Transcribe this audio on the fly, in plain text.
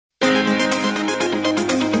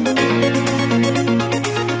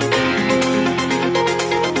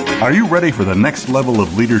Are you ready for the next level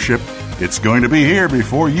of leadership? It's going to be here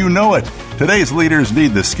before you know it. Today's leaders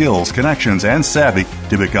need the skills, connections, and savvy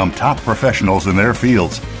to become top professionals in their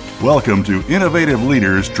fields. Welcome to Innovative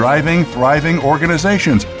Leaders Driving Thriving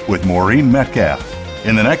Organizations with Maureen Metcalf.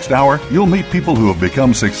 In the next hour, you'll meet people who have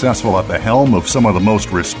become successful at the helm of some of the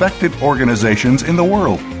most respected organizations in the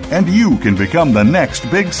world, and you can become the next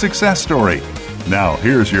big success story. Now,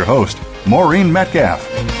 here's your host, Maureen Metcalf.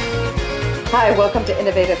 Hi, welcome to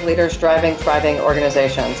Innovative Leaders Driving Thriving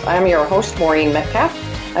Organizations. I'm your host, Maureen Metcalf.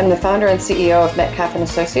 I'm the founder and CEO of Metcalf &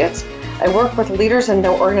 Associates. I work with leaders in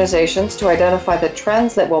their organizations to identify the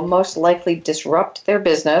trends that will most likely disrupt their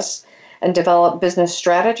business and develop business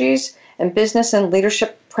strategies and business and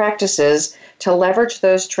leadership practices to leverage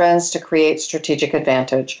those trends to create strategic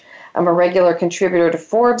advantage. I'm a regular contributor to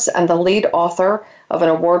Forbes and the lead author of an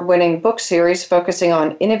award-winning book series focusing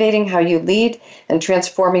on innovating how you lead and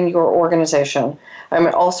transforming your organization. I'm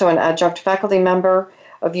also an adjunct faculty member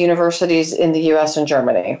of universities in the U.S. and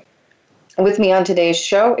Germany. With me on today's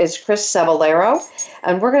show is Chris Cebollero,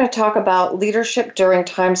 and we're going to talk about leadership during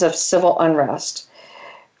times of civil unrest.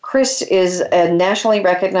 Chris is a nationally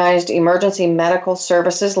recognized emergency medical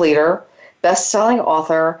services leader, best-selling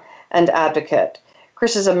author, and advocate.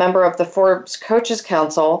 Chris is a member of the Forbes Coaches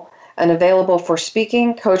Council and available for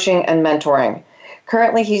speaking, coaching, and mentoring.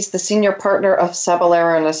 Currently, he's the senior partner of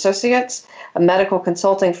Cebollero & Associates, a medical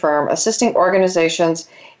consulting firm assisting organizations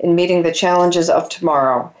in meeting the challenges of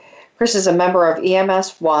tomorrow. Chris is a member of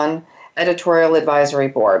EMS One Editorial Advisory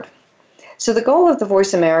Board. So the goal of the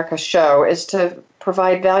Voice America show is to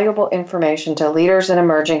provide valuable information to leaders and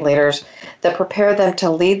emerging leaders that prepare them to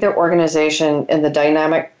lead their organization in the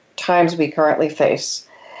dynamic times we currently face.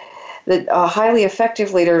 The highly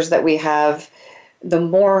effective leaders that we have, the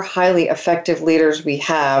more highly effective leaders we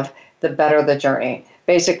have, the better the journey.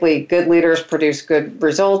 Basically, good leaders produce good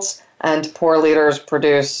results, and poor leaders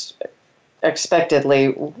produce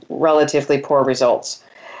expectedly relatively poor results.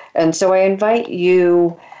 And so I invite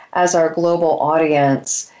you, as our global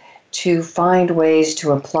audience, to find ways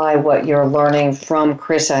to apply what you're learning from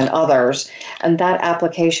Chris and others. And that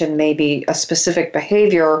application may be a specific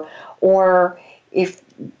behavior, or if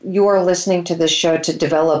you're listening to this show to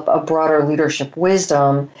develop a broader leadership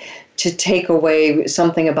wisdom, to take away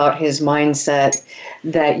something about his mindset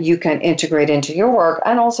that you can integrate into your work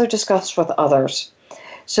and also discuss with others.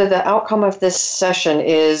 So the outcome of this session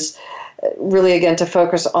is really, again, to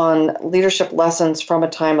focus on leadership lessons from a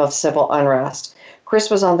time of civil unrest.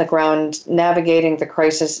 Chris was on the ground navigating the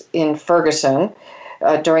crisis in Ferguson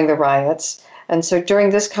during the riots. And so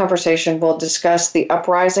during this conversation, we'll discuss the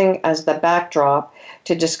uprising as the backdrop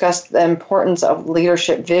to discuss the importance of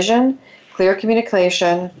leadership vision, clear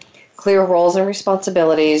communication, clear roles and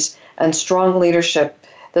responsibilities, and strong leadership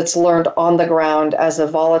that's learned on the ground as a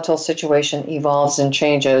volatile situation evolves and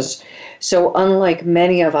changes. So unlike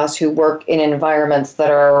many of us who work in environments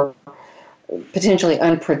that are potentially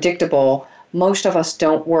unpredictable, most of us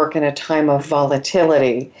don't work in a time of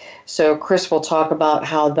volatility. So Chris will talk about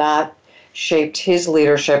how that shaped his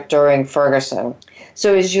leadership during Ferguson.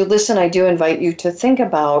 So as you listen, I do invite you to think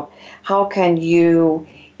about how can you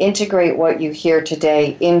integrate what you hear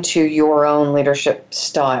today into your own leadership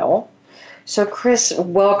style. So Chris,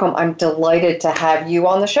 welcome. I'm delighted to have you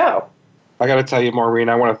on the show. I got to tell you, Maureen,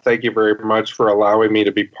 I want to thank you very much for allowing me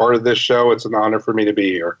to be part of this show. It's an honor for me to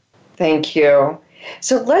be here. Thank you.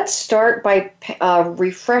 So let's start by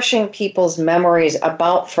refreshing people's memories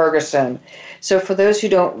about Ferguson. So for those who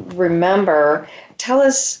don't remember, tell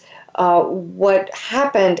us what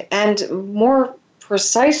happened, and more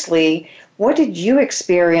precisely, what did you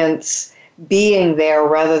experience being there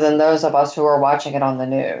rather than those of us who are watching it on the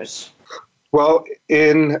news? Well,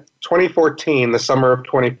 in 2014, the summer of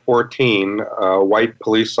 2014, a white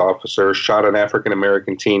police officer shot an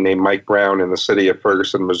African-American teen named Mike Brown in the city of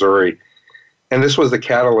Ferguson, Missouri. And this was the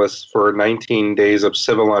catalyst for 19 days of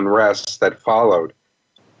civil unrest that followed.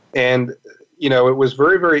 And, you know, it was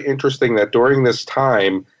very, very interesting that during this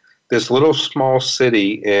time, this little small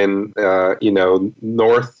city in,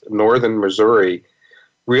 northern Missouri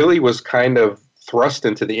really was kind of thrust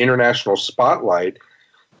into the international spotlight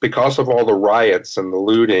because of all the riots and the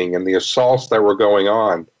looting and the assaults that were going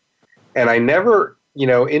on. And I never,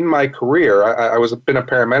 in my career, I been a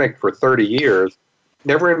paramedic for 30 years,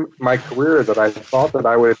 never in my career that I thought that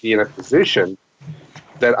I would be in a position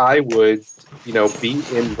that I would, be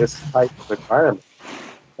in this type of environment.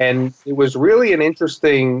 And it was really an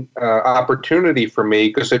interesting opportunity for me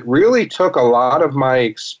because it really took a lot of my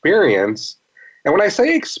experience. And when I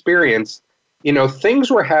say experience, things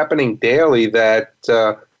were happening daily that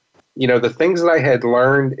the things that I had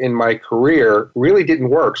learned in my career really didn't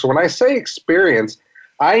work. So when I say experience,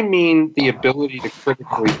 I mean the ability to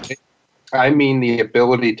critically think. I mean the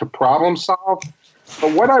ability to problem solve.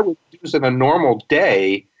 But what I would use in a normal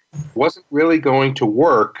day wasn't really going to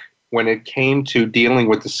work when it came to dealing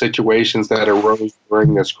with the situations that arose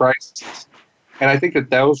during this crisis. And I think that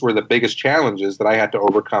those were the biggest challenges that I had to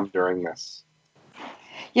overcome during this.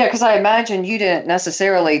 Yeah, because I imagine you didn't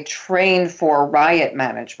necessarily train for riot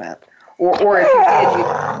management. Or if you did,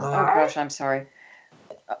 oh gosh, I'm sorry.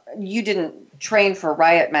 You didn't train for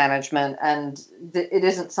riot management, and it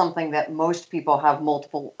isn't something that most people have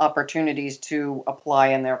multiple opportunities to apply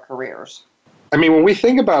in their careers. I mean, when we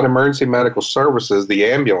think about emergency medical services, the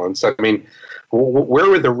ambulance, I mean, where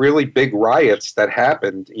were the really big riots that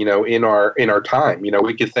happened, in our time?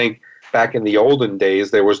 We could think back in the olden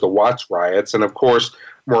days, there was the Watts riots. And of course,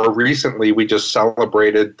 more recently, we just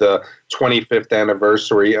celebrated the 25th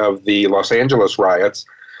anniversary of the Los Angeles riots.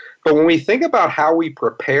 But when we think about how we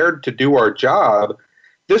prepared to do our job,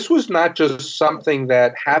 this was not just something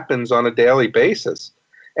that happens on a daily basis.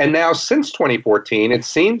 And now, since 2014, it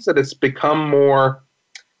seems that it's become more,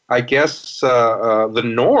 I guess, the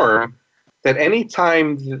norm that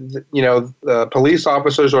anytime, the police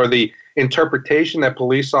officers or the interpretation that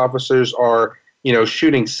police officers are,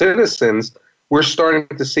 shooting citizens, we're starting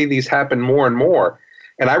to see these happen more and more.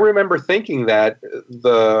 And I remember thinking that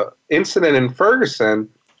the incident in Ferguson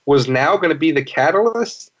was now going to be the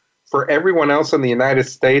catalyst for everyone else in the United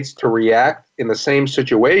States to react in the same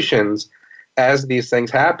situations as these things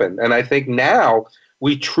happen. And I think now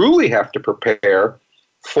we truly have to prepare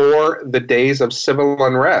for the days of civil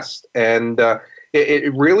unrest. And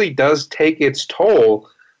it really does take its toll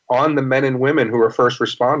on the men and women who are first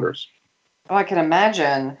responders. Oh, I can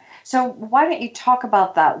imagine. So why don't you talk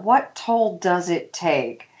about that? What toll does it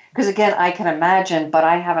take? Because again, I can imagine, but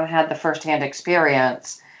I haven't had the firsthand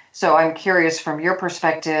experience. So I'm curious from your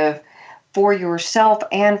perspective for yourself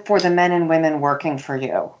and for the men and women working for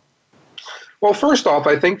you. Well, first off,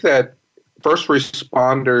 I think that first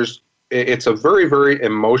responders, it's a very, very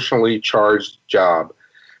emotionally charged job.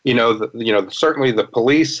 Certainly the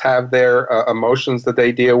police have their emotions that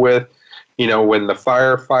they deal with. When the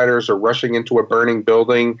firefighters are rushing into a burning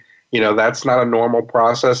building, that's not a normal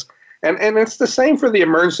process. And it's the same for the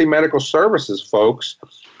emergency medical services folks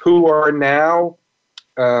who are now,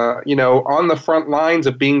 on the front lines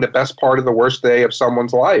of being the best part of the worst day of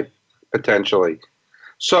someone's life, potentially.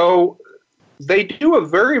 So they do a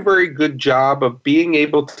very, very good job of being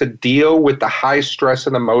able to deal with the high stress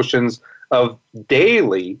and emotions of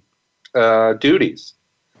daily duties.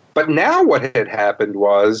 But now what had happened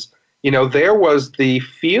was, there was the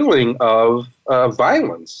feeling of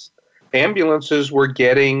violence. Ambulances were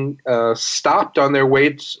getting stopped on their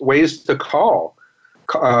ways to call.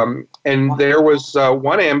 And there was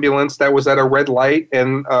one ambulance that was at a red light,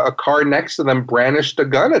 and a car next to them brandished a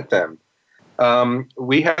gun at them.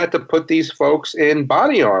 We had to put these folks in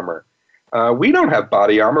body armor. We don't have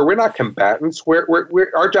body armor. We're not combatants.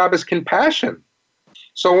 Our job is compassion.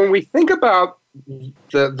 So when we think about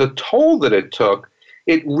the toll that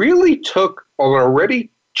it really took an already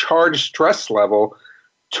charged stress level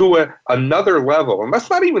to another level. And let's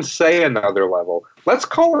not even say another level. Let's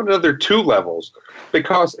call it another 2 levels,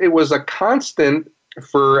 because it was a constant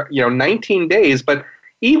for 19 days. But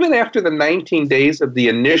even after the 19 days of the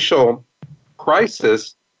initial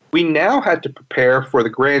crisis, we now had to prepare for the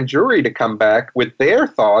grand jury to come back with their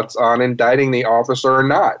thoughts on indicting the officer or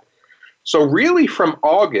not. So really from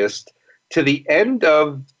August to the end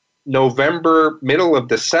of November, middle of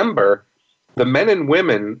December, the men and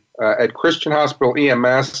women at Christian Hospital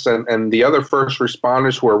EMS and the other first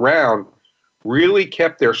responders who were around really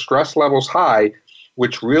kept their stress levels high,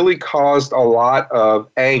 which really caused a lot of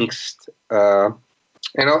angst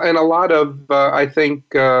and a lot of, I think,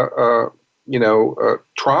 trauma,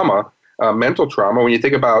 mental trauma. When you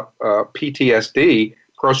think about PTSD,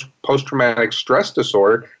 post-traumatic stress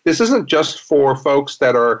disorder, this isn't just for folks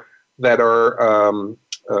that are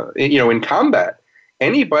in combat.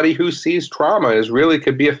 Anybody who sees trauma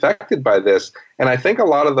could be affected by this. And I think a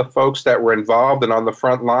lot of the folks that were involved and on the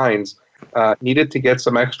front lines needed to get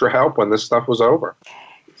some extra help when this stuff was over.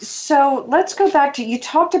 So let's go back to, you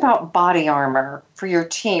talked about body armor for your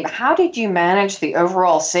team. How did you manage the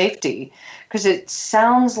overall safety? Because it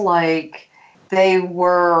sounds like they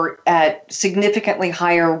were at significantly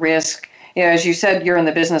higher risk. As you said, you're in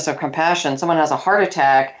the business of compassion. Someone has a heart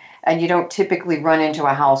attack, and you don't typically run into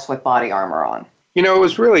a house with body armor on. It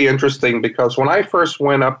was really interesting because when I first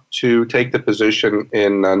went up to take the position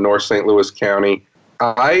in North St. Louis County,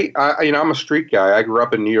 I'm a street guy. I grew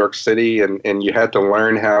up in New York City, and you had to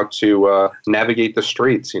learn how to navigate the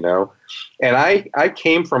streets, And I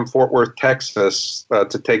came from Fort Worth, Texas,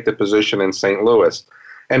 to take the position in St. Louis.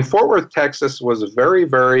 And Fort Worth, Texas was a very,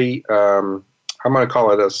 very, I'm going to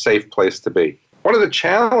call it a safe place to be. One of the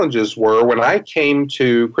challenges were when I came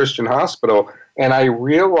to Christian Hospital and I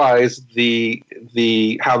realized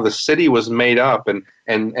how the city was made up and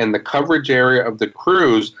the coverage area of the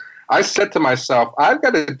crews, I said to myself, I've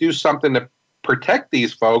got to do something to protect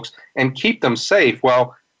these folks and keep them safe.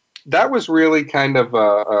 Well, that was really kind of,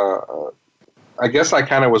 I guess I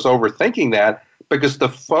kind of was overthinking that, because the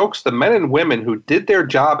folks, the men and women who did their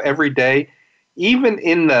job every day, even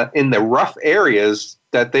in the rough areas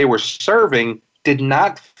that they were serving, did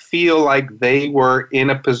not feel like they were in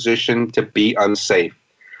a position to be unsafe.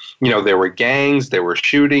 There were gangs, there were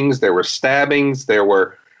shootings, there were stabbings, there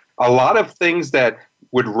were a lot of things that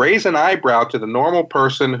would raise an eyebrow to the normal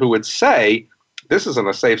person who would say, this isn't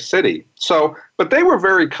a safe city. But they were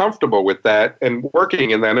very comfortable with that and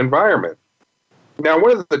working in that environment. Now,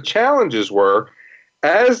 one of the challenges were,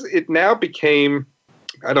 as it now became,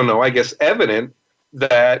 evident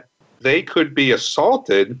that they could be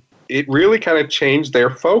assaulted, it really kind of changed their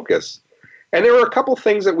focus. And there were a couple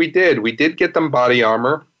things that we did. We did get them body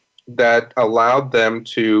armor that allowed them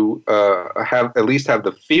to have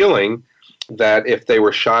the feeling that if they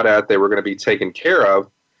were shot at, they were going to be taken care of.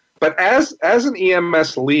 But as an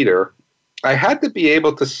EMS leader, I had to be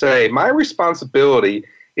able to say, my responsibility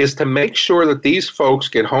is to make sure that these folks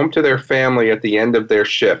get home to their family at the end of their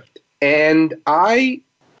shift. And I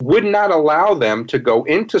would not allow them to go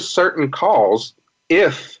into certain calls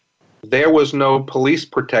if there was no police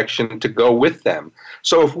protection to go with them.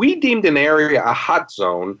 So if we deemed an area a hot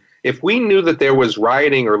zone, if we knew that there was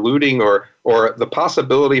rioting or looting or the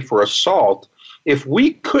possibility for assault, if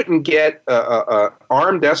we couldn't get an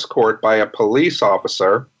armed escort by a police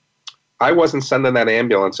officer, I wasn't sending that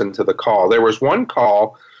ambulance into the call. There was one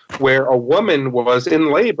call where a woman was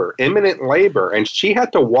in labor, imminent labor, and she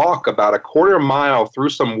had to walk about a quarter mile through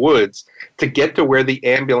some woods to get to where the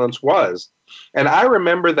ambulance was. And I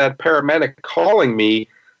remember that paramedic calling me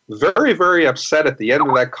very, very upset at the end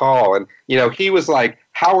of that call. And, he was like,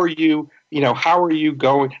 how are you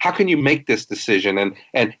going? How can you make this decision?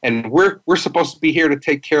 And we're supposed to be here to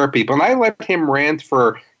take care of people. And I let him rant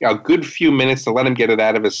for a good few minutes to let him get it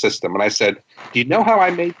out of his system. And I said, do you know how I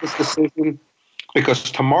made this decision?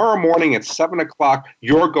 Because tomorrow morning at 7 o'clock,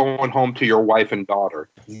 you're going home to your wife and daughter.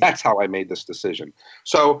 That's how I made this decision.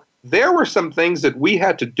 So there were some things that we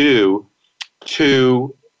had to do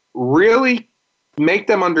to really make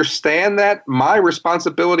them understand that my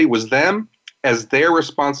responsibility was them as their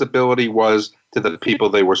responsibility was to the people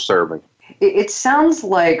they were serving. It sounds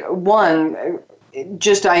like, one,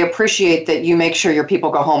 I appreciate that you make sure your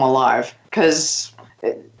people go home alive, because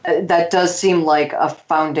that does seem like a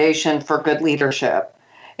foundation for good leadership.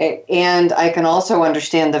 And I can also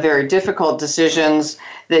understand the very difficult decisions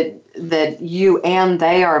that you and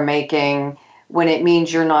they are making when it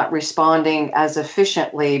means you're not responding as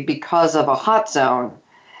efficiently because of a hot zone.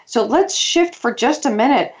 So let's shift for just a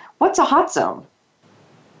minute. What's a hot zone?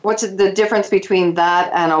 What's the difference between that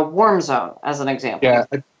and a warm zone, as an example? Yeah,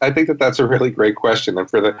 I think that's a really great question. And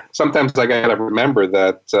sometimes I got to remember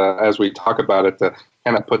that as we talk about it, to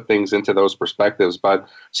kind of put things into those perspectives. But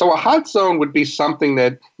so a hot zone would be something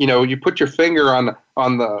that, you put your finger on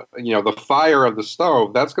the, the fire of the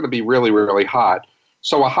stove. That's going to be really, really hot.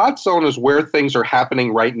 So a hot zone is where things are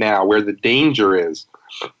happening right now, where the danger is.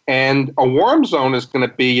 And a warm zone is going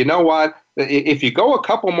to be, if you go a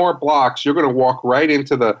couple more blocks, you're going to walk right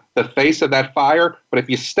into the face of that fire. But if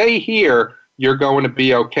you stay here, you're going to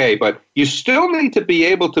be okay. But you still need to be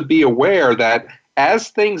able to be aware that as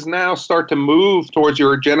things now start to move towards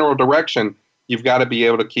your general direction, you've got to be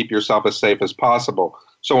able to keep yourself as safe as possible.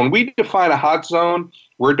 So when we define a hot zone,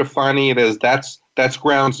 we're defining it as that's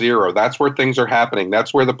ground zero. That's where things are happening.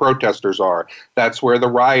 That's where the protesters are. That's where the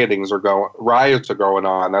riots are going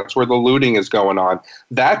on. That's where the looting is going on.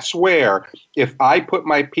 That's where, if I put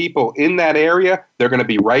my people in that area, they're going to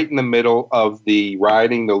be right in the middle of the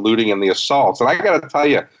rioting, the looting, and the assaults. And I got to tell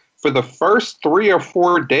you, for the first 3 or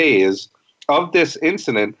 4 days of this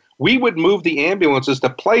incident, we would move the ambulances to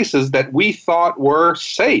places that we thought were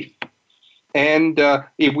safe. And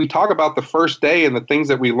if we talk about the first day and the things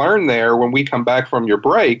that we learned there when we come back from your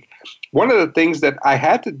break, one of the things that I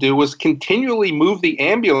had to do was continually move the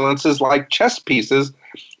ambulances like chess pieces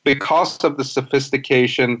because of the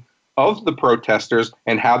sophistication of the protesters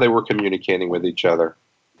and how they were communicating with each other.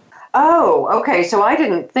 Oh, okay. So I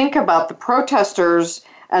didn't think about the protesters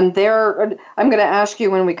And I'm going to ask you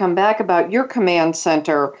when we come back about your command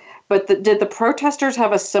center, but did the protesters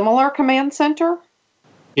have a similar command center?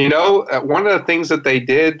 One of the things that they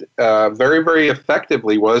did very, very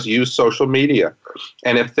effectively was use social media.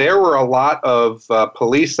 And if there were a lot of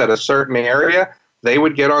police at a certain area, they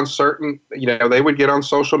would get on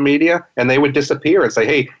social media and they would disappear and say,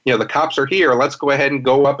 hey, the cops are here. Let's go ahead and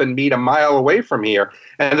go up and meet a mile away from here.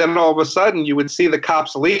 And then all of a sudden you would see the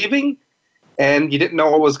cops leaving and you didn't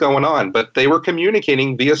know what was going on. But they were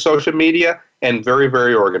communicating via social media and very,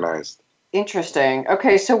 very organized. Interesting.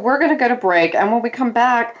 Okay, so we're going to go to break. And when we come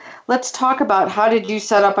back, let's talk about how did you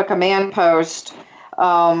set up a command post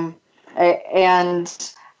and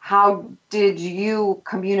how did you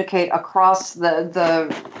communicate across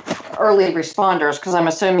the early responders? Because I'm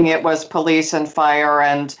assuming it was police and fire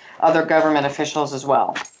and other government officials as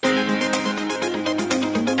well.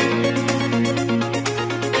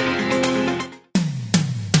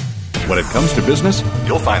 When it comes to business,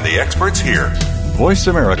 you'll find the experts here. Voice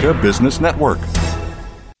America Business Network.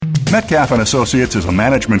 Metcalf & Associates is a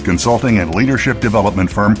management consulting and leadership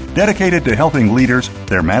development firm dedicated to helping leaders,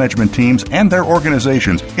 their management teams, and their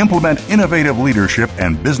organizations implement innovative leadership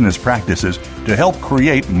and business practices to help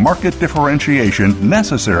create market differentiation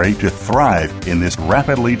necessary to thrive in this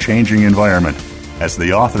rapidly changing environment. As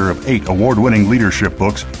the author of 8 award-winning leadership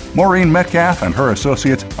books, Maureen Metcalf and her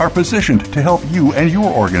associates are positioned to help you and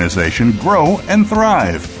your organization grow and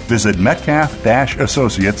thrive. Visit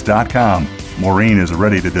metcalf-associates.com. Maureen is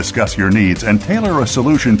ready to discuss your needs and tailor a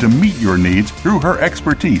solution to meet your needs through her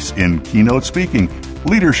expertise in keynote speaking,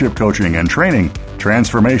 leadership coaching and training,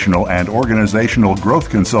 transformational and organizational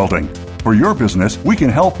growth consulting. For your business, we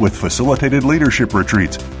can help with facilitated leadership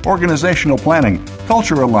retreats, organizational planning,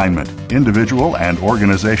 culture alignment, individual and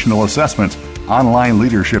organizational assessments, online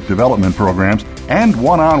leadership development programs, and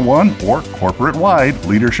one-on-one or corporate-wide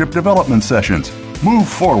leadership development sessions. Move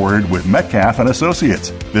forward with Metcalf & Associates.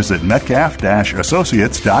 Visit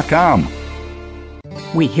metcalf-associates.com.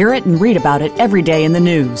 We hear it and read about it every day in the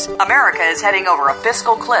news. America is heading over a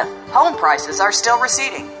fiscal cliff. Home prices are still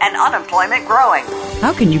receding and unemployment growing.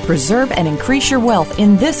 How can you preserve and increase your wealth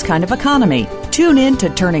in this kind of economy? Tune in to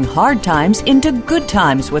Turning Hard Times into Good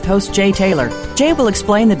Times with host Jay Taylor. Jay will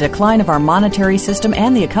explain the decline of our monetary system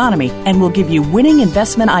and the economy and will give you winning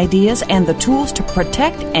investment ideas and the tools to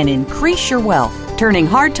protect and increase your wealth. Turning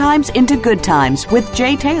Hard Times into Good Times with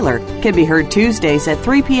Jay Taylor can be heard Tuesdays at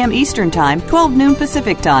 3 p.m. Eastern Time, 12 noon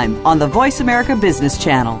Pacific Time on the Voice America Business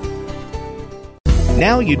Channel.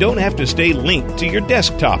 Now you don't have to stay linked to your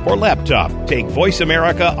desktop or laptop. Take Voice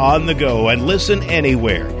America on the go and listen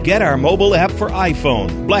anywhere. Get our mobile app for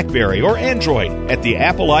iPhone, BlackBerry, or Android at the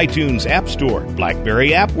Apple iTunes App Store,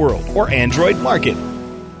 BlackBerry App World, or Android Market.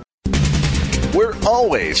 We're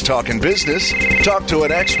always talking business. Talk to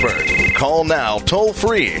an expert. Call now toll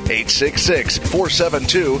free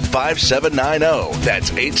 866-472-5790.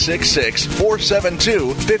 That's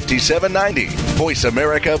 866-472-5790. Voice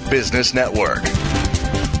America Business Network.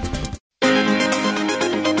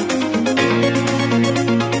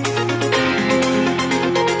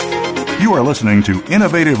 You are listening to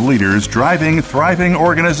Innovative Leaders Driving Thriving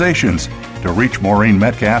Organizations. To reach Maureen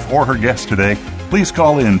Metcalf or her guest today, please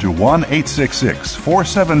call in to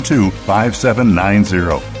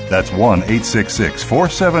 1-866-472-5790. That's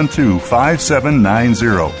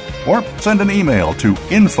 1-866-472-5790. Or send an email to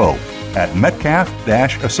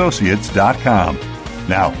info@metcalf-associates.com.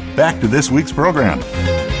 Now, back to this week's program.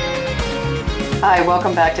 Hi,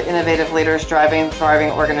 welcome back to Innovative Leaders Driving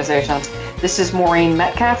Thriving Organizations. This is Maureen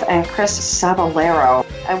Metcalf and Chris Saballero,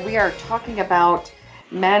 and we are talking about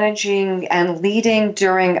managing and leading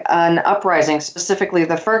during an uprising, specifically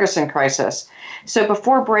the Ferguson crisis. So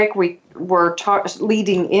before break, we were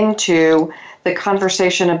leading into the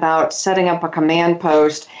conversation about setting up a command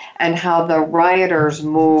post and how the rioters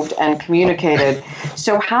moved and communicated.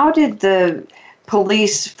 So how did the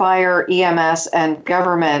police, fire, EMS, and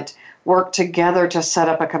government work together to set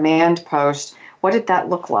up a command post? What did that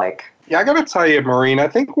look like? Yeah, I got to tell you, Maureen, I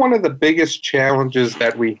think one of the biggest challenges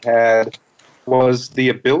that we had was the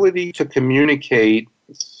ability to communicate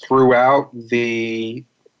throughout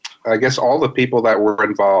all the people that were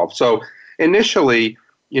involved. So initially,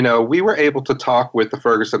 we were able to talk with the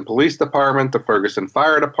Ferguson Police Department, the Ferguson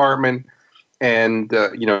Fire Department, and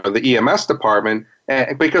the EMS department,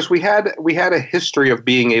 because we had a history of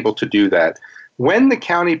being able to do that. When the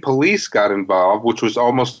county police got involved, which was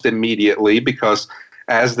almost immediately, because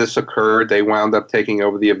as this occurred, they wound up taking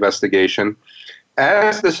over the investigation.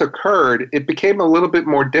 As this occurred, it became a little bit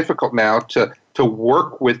more difficult now to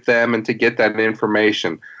work with them and to get that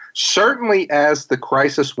information. Certainly as the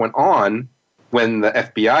crisis went on, when the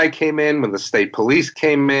FBI came in, when the state police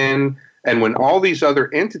came in, and when all these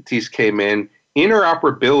other entities came in,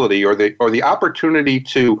 interoperability or the opportunity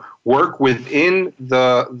to work within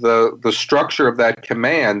the structure of that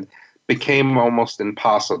command became almost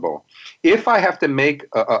impossible. If I have to make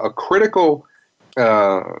a critical,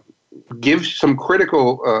 give some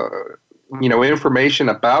critical, information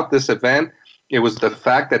about this event, it was the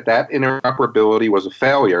fact that interoperability was a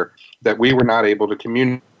failure, that we were not able to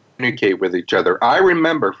communicate with each other. I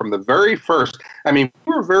remember from the very first, we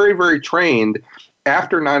were very, very trained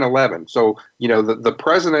after 9/11. So, the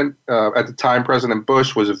president at the time, President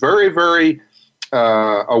Bush, was very, very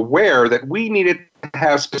aware that we needed to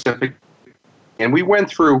have specific, and we went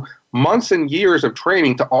through months and years of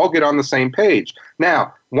training to all get on the same page.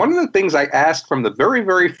 Now, one of the things I asked from the very,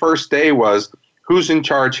 very first day was, who's in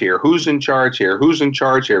charge here? Who's in charge here? Who's in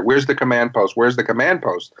charge here? Where's the command post? Where's the command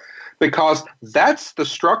post? Because that's the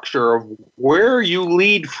structure of where you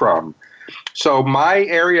lead from. So my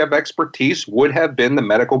area of expertise would have been the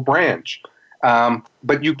medical branch.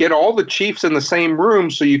 But you get all the chiefs in the same room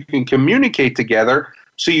so you can communicate together,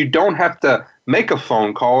 so you don't have to make a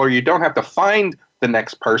phone call or you don't have to find the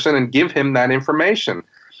next person and give him that information.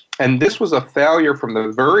 And this was a failure from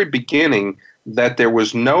the very beginning, that there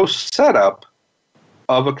was no setup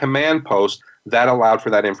of a command post that allowed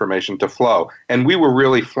for that information to flow. And we were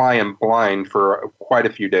really flying blind for quite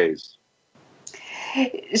a few days.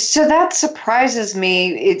 So that surprises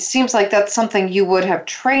me. It seems like that's something you would have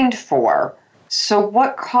trained for. So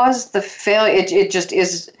what caused the failure? It just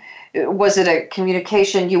is. Was it a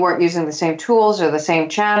communication? You weren't using the same tools or the same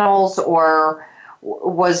channels, or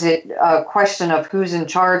was it a question of who's in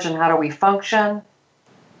charge and how do we function?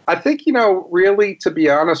 I think, really, to be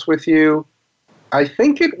honest with you, I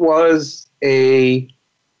think it was a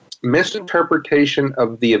misinterpretation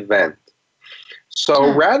of the event.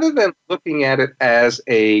 So rather than looking at it as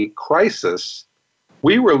a crisis,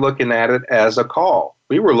 we were looking at it as a call.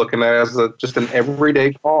 We were looking at it as just an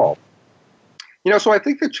everyday call. So I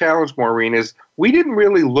think the challenge, Maureen, is we didn't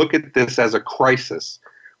really look at this as a crisis.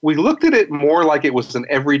 We looked at it more like it was an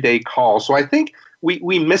everyday call. So I think we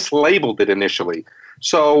mislabeled it initially.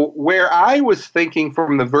 So where I was thinking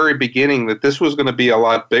from the very beginning that this was going to be a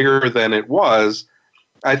lot bigger than it was,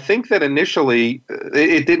 I think that initially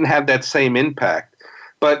it didn't have that same impact.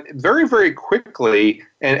 But very, very quickly,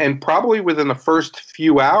 and probably within the first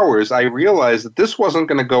few hours, I realized that this wasn't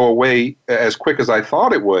going to go away as quick as I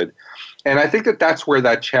thought it would. And I think that that's where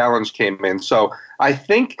that challenge came in. So I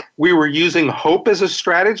think we were using hope as a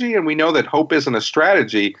strategy, and we know that hope isn't a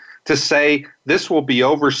strategy, to say this will be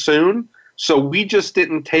over soon. So we just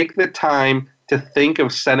didn't take the time to think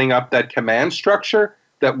of setting up that command structure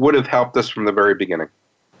that would have helped us from the very beginning.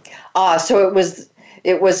 So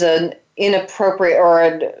it was an inappropriate or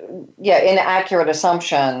inaccurate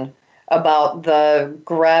assumption about the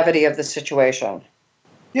gravity of the situation.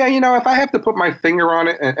 Yeah, if I have to put my finger on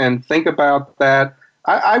it and think about that,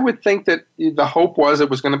 I would think that the hope was it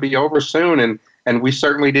was going to be over soon, and we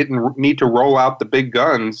certainly didn't need to roll out the big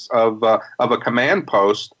guns of a command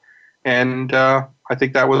post. And I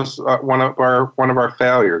think that was one of our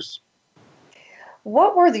failures.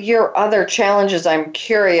 What were your other challenges? I'm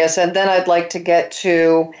curious, and then I'd like to get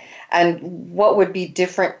to, and what would be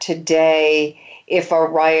different today if a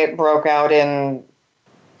riot broke out in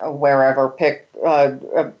wherever, pick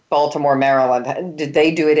Baltimore, Maryland. Did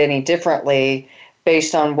they do it any differently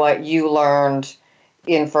based on what you learned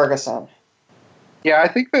in Ferguson? Yeah, I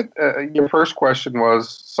think that your first question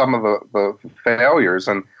was some of the failures.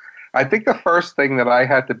 And I think the first thing that I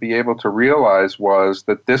had to be able to realize was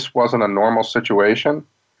that this wasn't a normal situation.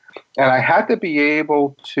 And I had to be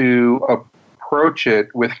able to approach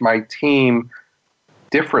it with my team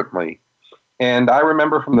differently. And I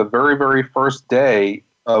remember from the very, very first day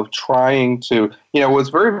of trying to, it was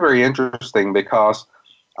very, very interesting because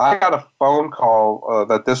I got a phone call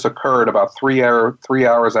that this occurred about 3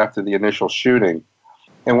 hours after the initial shooting.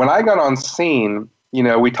 And when I got on scene,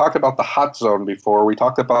 we talked about the hot zone before, we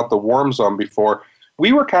talked about the warm zone before.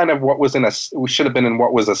 We were kind of we should have been in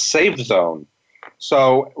what was a safe zone.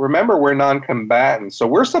 So remember, we're non-combatants. So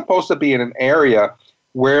we're supposed to be in an area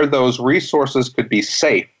where those resources could be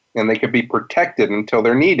safe and they could be protected until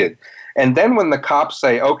they're needed. And then when the cops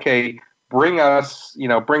say, okay, bring us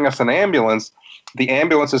an ambulance, the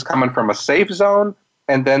ambulance is coming from a safe zone,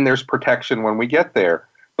 and then there's protection when we get there.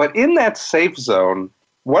 But in that safe zone,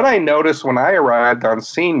 what I noticed when I arrived on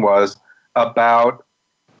scene was about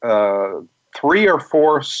 3 or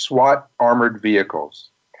 4 SWAT armored vehicles.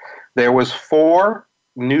 There was 4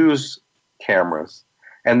 news cameras,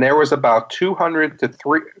 and there was about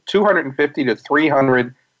 250 to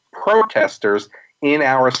 300 protesters in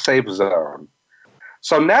our safe zone.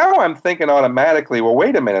 So now I'm thinking automatically, well,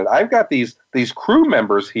 wait a minute, I've got these crew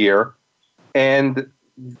members here, and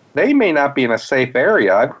they may not be in a safe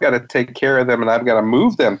area. I've got to take care of them, and I've got to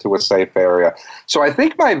move them to a safe area. So I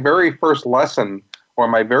think my very first lesson or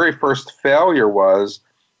my very first failure was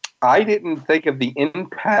I didn't think of the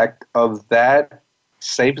impact of that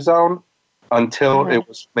safe zone until it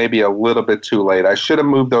was maybe a little bit too late. I should have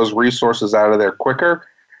moved those resources out of there quicker.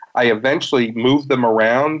 I eventually moved them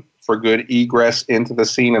around for good egress into the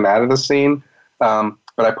scene and out of the scene, but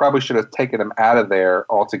I probably should have taken them out of there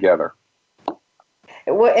altogether.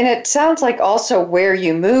 Well, and it sounds like also where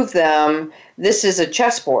you move them, this is a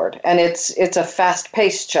chessboard, and it's a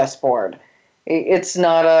fast-paced chessboard. It's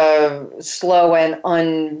not a slow and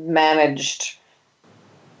unmanaged,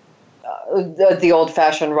 the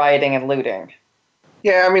old-fashioned rioting and looting.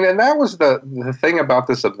 Yeah, I mean, and that was the thing about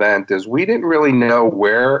this event is we didn't really know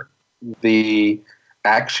where the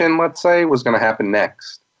action, let's say, was going to happen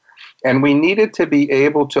next. And we needed to be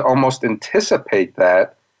able to almost anticipate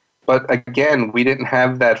that. But again, we didn't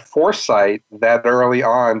have that foresight that early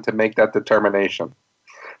on to make that determination.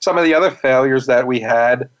 Some of the other failures that we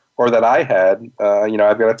had, or that I had,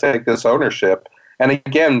 I've got to take this ownership. And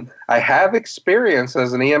again, I have experience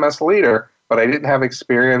as an EMS leader, but I didn't have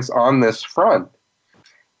experience on this front.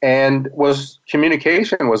 And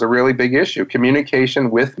communication was a really big issue, communication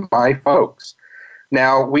with my folks.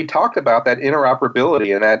 Now, we talked about that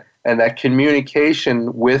interoperability and that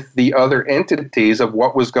communication with the other entities of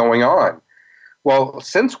what was going on. Well,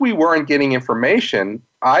 since we weren't getting information,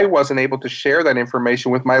 I wasn't able to share that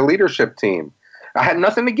information with my leadership team. I had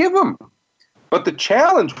nothing to give them. But the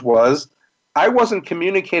challenge was I wasn't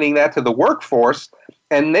communicating that to the workforce,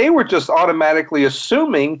 and they were just automatically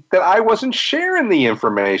assuming that I wasn't sharing the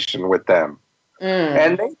information with them.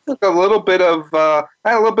 And they took a little bit of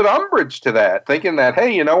umbrage to that, thinking that,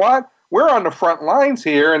 hey, you know what? We're on the front lines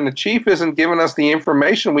here, and the chief isn't giving us the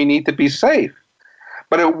information we need to be safe.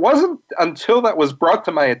 But it wasn't until that was brought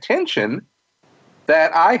to my attention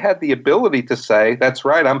that I had the ability to say, that's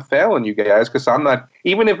right, I'm failing you guys, because I'm not,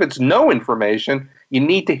 even if it's no information, you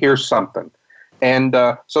need to hear something. And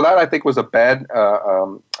so that, I think, was a bad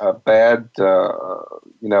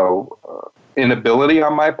inability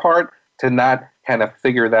on my part to not kind of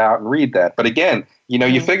figure it out and read that. But again,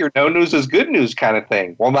 you figure no news is good news kind of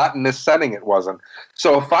thing. Well, not in this setting, it wasn't.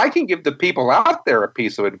 So if I can give the people out there a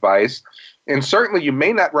piece of advice, and certainly you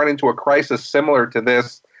may not run into a crisis similar to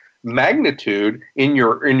this magnitude in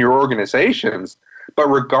your organizations, but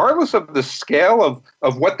regardless of the scale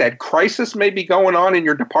of what that crisis may be going on in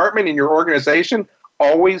your department, in your organization,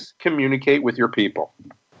 always communicate with your people.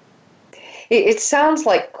 It sounds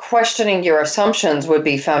like questioning your assumptions would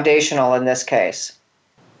be foundational in this case.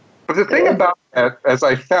 But the thing about that, as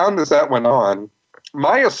I found as that went on,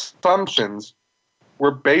 my assumptions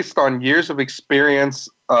were based on years of experience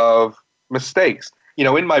of mistakes.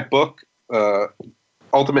 In my book,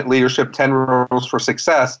 Ultimate Leadership, 10 Rules for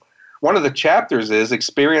Success, one of the chapters is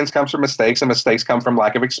experience comes from mistakes and mistakes come from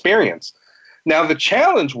lack of experience. Now, the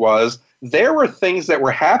challenge was there were things that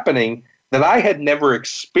were happening that I had never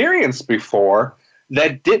experienced before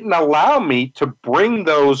that didn't allow me to bring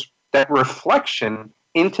that reflection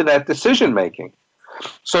into that decision making.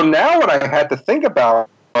 So now what I had to think about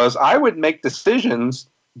was I would make decisions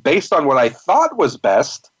based on what I thought was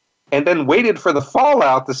best and then waited for the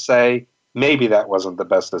fallout to say, maybe that wasn't the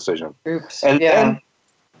best decision. Oops. And then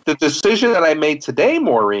the decision that I made today,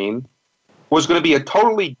 Maureen, was going to be a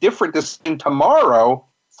totally different decision tomorrow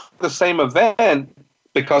for the same event,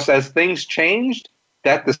 because as things changed,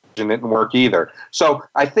 that decision didn't work either. So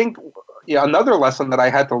I think another lesson that I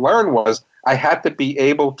had to learn was I had to be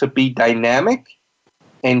able to be dynamic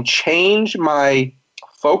and change my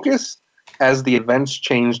focus as the events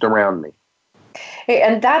changed around me. Hey,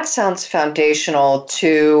 and that sounds foundational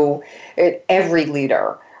to every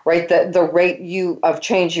leader, right? The rate of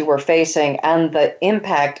change you were facing and the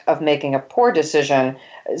impact of making a poor decision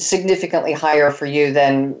significantly higher for you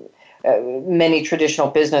than many traditional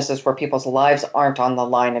businesses where people's lives aren't on the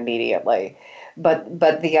line immediately. But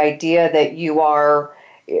the idea that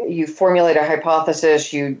you formulate a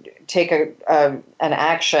hypothesis, you take an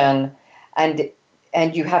action,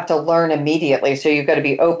 and you have to learn immediately. So you've got to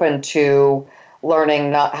be open to learning,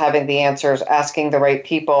 not having the answers, asking the right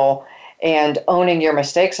people, and owning your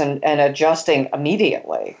mistakes and adjusting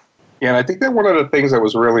immediately. Yeah, and I think that one of the things that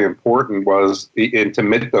was really important was to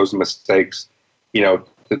admit those mistakes,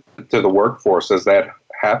 to the workforce as that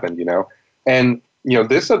happened, And,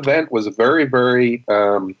 this event was very, very,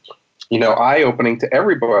 eye-opening to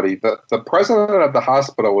everybody. The president of the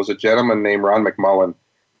hospital was a gentleman named Ron McMullen.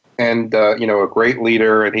 and a great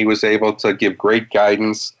leader, and he was able to give great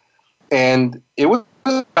guidance. And it was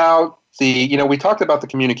about we talked about the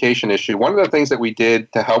communication issue. One of the things that we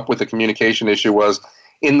did to help with the communication issue was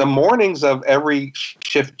in the mornings of every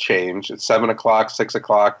shift change at 7 o'clock, 6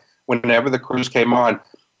 o'clock, whenever the crews came on,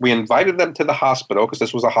 we invited them to the hospital because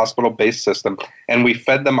this was a hospital-based system, and we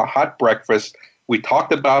fed them a hot breakfast. We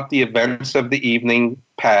talked about the events of the evening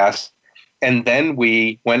past, and then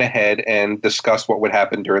we went ahead and discussed what would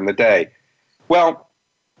happen during the day. Well,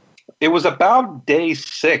 it was about day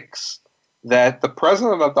 6 that the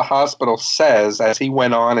president of the hospital says, as he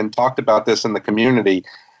went on and talked about this in the community,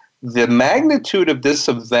 the magnitude of this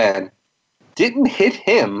event didn't hit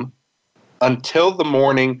him until the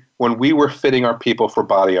morning when we were fitting our people for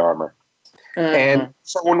body armor. Mm-hmm. And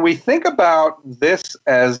so when we think about this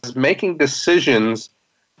as making decisions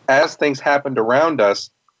as things happened around us,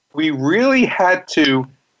 we really had to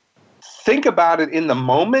think about it in the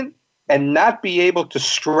moment and not be able to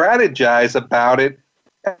strategize about it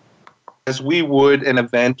as we would an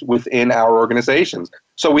event within our organizations.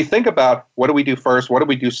 So we think about, what do we do first? What do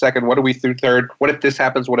we do second? What do we do third? What if this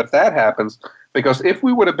happens? What if that happens? Because if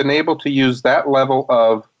we would have been able to use that level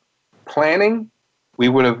of planning, we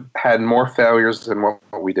would have had more failures than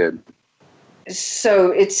what we did.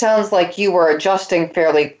 So it sounds like you were adjusting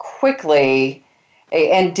fairly quickly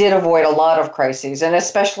and did avoid a lot of crises. And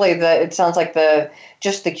especially it sounds like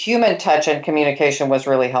just the human touch and communication was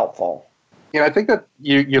really helpful. I think that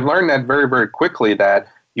you learn that very, very quickly, that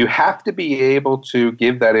you have to be able to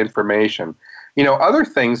give that information. Other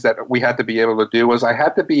things that we had to be able to do was I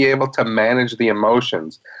had to be able to manage the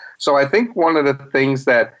emotions. So I think one of the things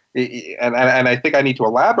that, and I think I need to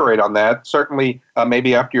elaborate on that, certainly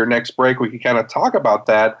maybe after your next break we can kind of talk about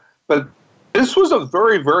that, but this was a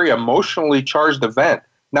very, very emotionally charged event,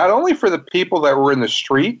 not only for the people that were in the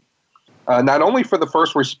street, not only for the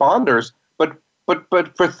first responders, but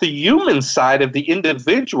for the human side of the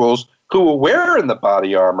individuals who were wearing the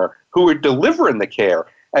body armor, who were delivering the care.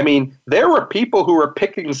 I mean, there were people who were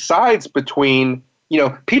picking sides between,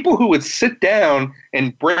 people who would sit down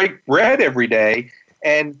and break bread every day,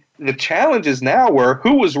 and the challenges now were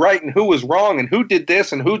who was right and who was wrong and who did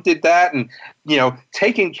this and who did that, and,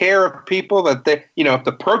 taking care of people that if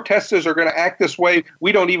the protesters are going to act this way,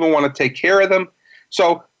 we don't even want to take care of them.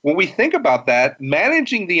 So when we think about that,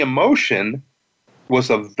 managing the emotion was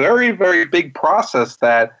a very, very big process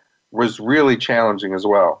that was really challenging as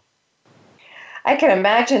well. I can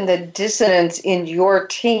imagine the dissonance in your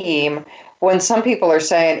team when some people are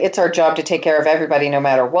saying it's our job to take care of everybody no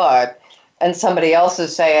matter what, and somebody else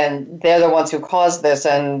is saying they're the ones who caused this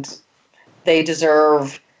and they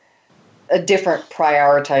deserve a different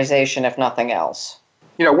prioritization, if nothing else.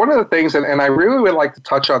 One of the things, and I really would like to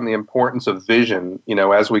touch on the importance of vision,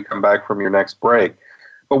 as we come back from your next break.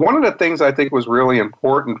 But one of the things I think was really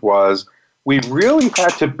important was we really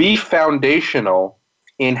had to be foundational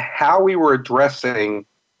in how we were addressing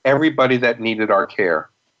everybody that needed our care.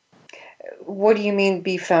 What do you mean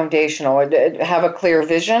be foundational? Have a clear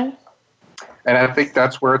vision? And I think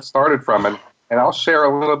that's where it started from. And I'll share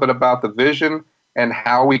a little bit about the vision and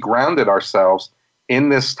how we grounded ourselves in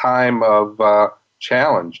this time of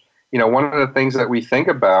challenge. One of the things that we think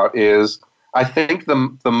about is, I think the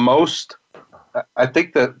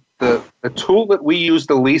tool that we use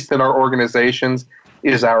the least in our organizations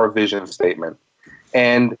is our vision statement.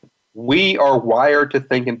 And we are wired to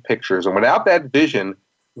think in pictures. And without that vision,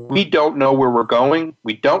 we don't know where we're going.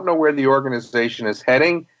 We don't know where the organization is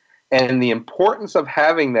heading. And the importance of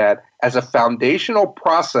having that as a foundational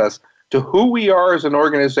process to who we are as an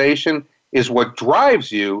organization is what drives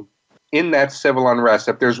you in that civil unrest.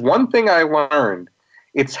 If there's one thing I learned,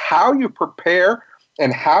 it's how you prepare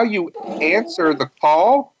and how you answer the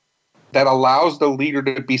call that allows the leader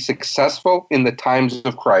to be successful in the times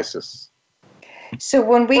of crisis. So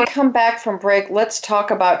when we come back from break, let's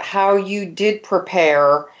talk about how you did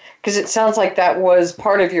prepare, because it sounds like that was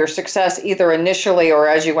part of your success, either initially or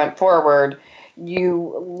as you went forward.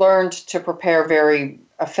 You learned to prepare very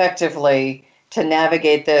effectively to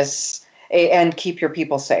navigate this and keep your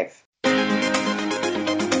people safe.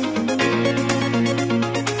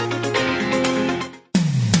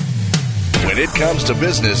 When it comes to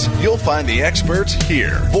business, you'll find the experts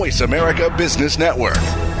here. Voice America Business Network.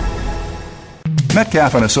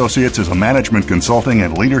 Metcalf & Associates is a management consulting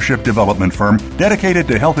and leadership development firm dedicated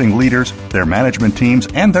to helping leaders, their management teams,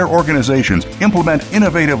 and their organizations implement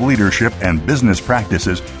innovative leadership and business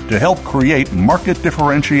practices to help create market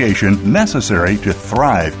differentiation necessary to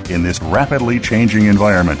thrive in this rapidly changing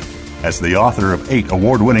environment. As the author of 8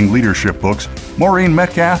 award-winning leadership books, Maureen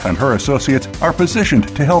Metcalf and her associates are positioned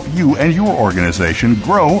to help you and your organization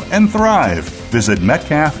grow and thrive. Visit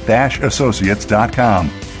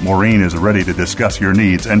metcalf-associates.com. Maureen is ready to discuss your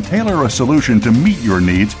needs and tailor a solution to meet your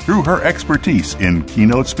needs through her expertise in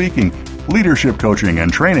keynote speaking, leadership coaching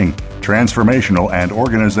and training, transformational and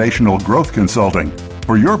organizational growth consulting.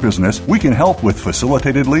 For your business, we can help with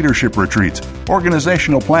facilitated leadership retreats,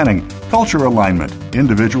 organizational planning, culture alignment,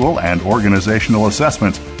 individual and organizational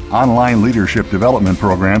assessments, online leadership development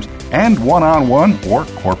programs, and one-on-one or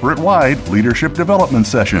corporate-wide leadership development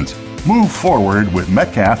sessions. Move forward with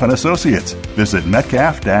Metcalf & Associates. Visit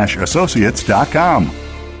metcalf-associates.com.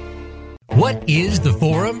 What is the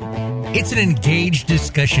Forum? It's an engaged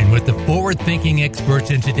discussion with the forward-thinking experts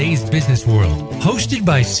in today's business world. Hosted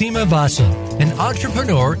by Seema Vasa, an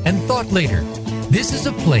entrepreneur and thought leader. This is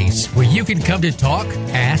a place where you can come to talk,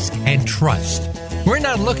 ask, and trust. We're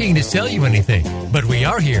not looking to sell you anything, but we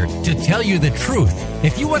are here to tell you the truth.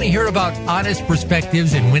 If you want to hear about honest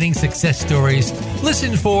perspectives and winning success stories,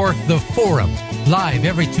 listen for The Forum, live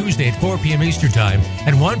every Tuesday at 4 p.m. Eastern Time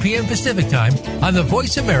and 1 p.m. Pacific Time on the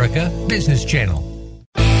Voice America Business Channel.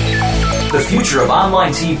 The future of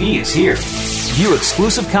online TV is here. View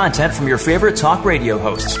exclusive content from your favorite talk radio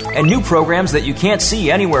hosts and new programs that you can't see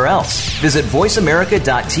anywhere else. Visit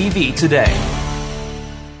voiceamerica.tv today.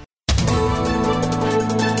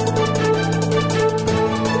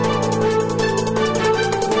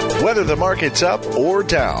 Whether the market's up or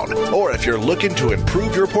down, or if you're looking to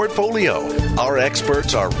improve your portfolio, our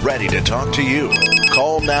experts are ready to talk to you.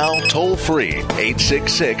 Call now toll free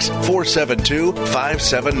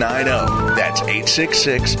 866-472-5790. That's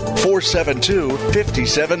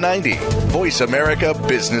 866-472-5790. Voice America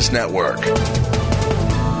Business Network.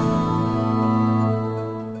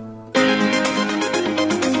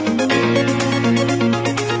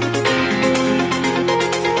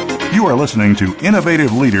 You are listening to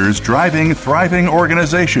Innovative Leaders Driving Thriving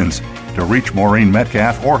Organizations. To reach Maureen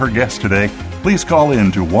Metcalf or her guest today, please call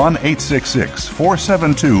in to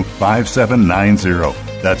 1-866-472-5790.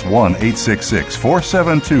 That's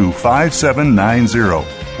 1-866-472-5790.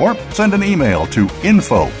 Or send an email to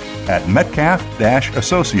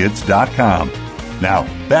info@metcalf-associates.com. Now,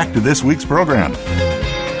 back to this week's program.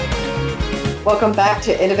 Welcome back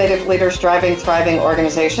to Innovative Leaders Driving Thriving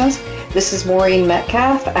Organizations. This is Maureen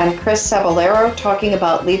Metcalf and Chris Cebollero talking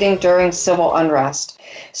about leading during civil unrest.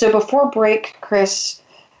 So before break, Chris,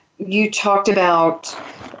 you talked about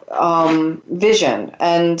vision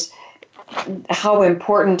and how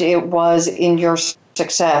important it was in your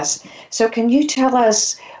success. So can you tell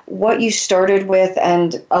us what you started with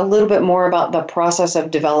and a little bit more about the process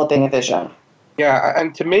of developing a vision? Yeah,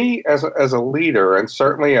 and to me, as a leader, and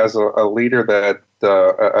certainly as a leader that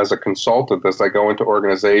as a consultant, as I go into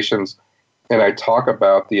organizations and I talk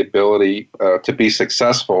about the ability to be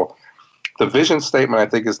successful, the vision statement, I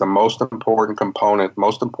think, is the most important component,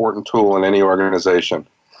 most important tool in any organization.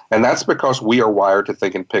 And that's because we are wired to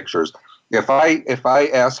think in pictures. If I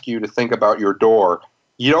ask you to think about your door,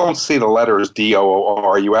 you don't see the letters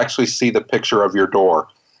D-O-O-R. You actually see the picture of your door.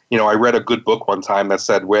 You know, I read a good book one time that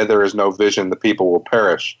said, where there is no vision, the people will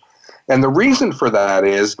perish. And the reason for that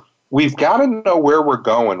is we've got to know where we're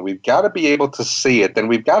going. We've got to be able to see it. And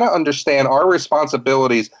we've got to understand our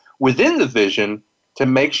responsibilities within the vision to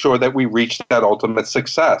make sure that we reach that ultimate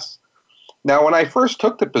success. Now, when I first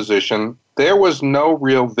took the position, there was no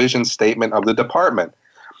real vision statement of the department.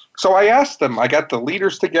 So I asked them, I got the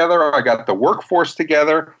leaders together, I got the workforce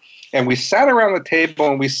together, and we sat around the table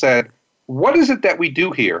and we said, what is it that we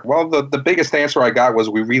do here? Well, the biggest answer I got was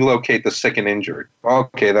we relocate the sick and injured.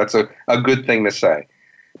 Okay, that's a good thing to say.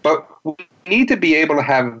 But we need to be able to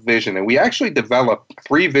have a vision, and we actually developed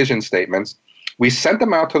 3 vision statements. We sent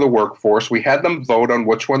them out to the workforce. We had them vote on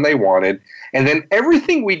which one they wanted, and then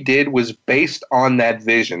everything we did was based on that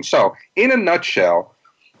vision. So, in a nutshell,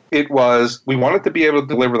 it was we wanted to be able to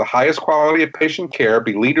deliver the highest quality of patient care,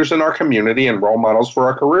 be leaders in our community, and role models for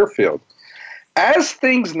our career field. As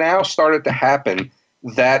things now started to happen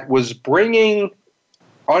that was bringing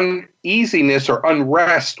uneasiness or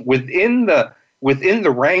unrest within the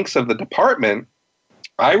ranks of the department,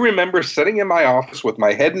 I remember sitting in my office with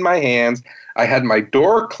my head in my hands. I had my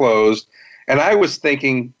door closed, and I was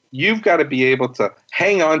thinking, you've got to be able to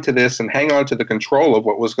hang on to this and hang on to the control of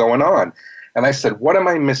what was going on. And I said, what am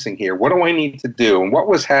I missing here? What do I need to do? And what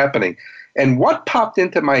was happening? And what popped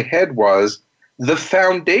into my head was the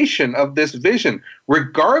foundation of this vision,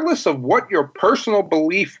 regardless of what your personal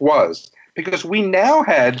belief was. Because we now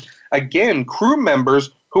had, again, crew members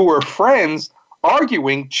who were friends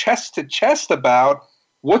arguing chest to chest about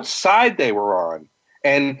what side they were on.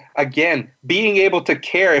 And again, being able to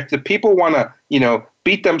care. If the people want to,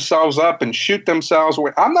 beat themselves up and shoot themselves,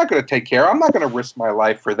 I'm not going to take care. I'm not going to risk my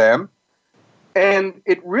life for them. And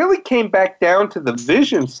it really came back down to the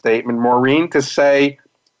vision statement, Maureen, to say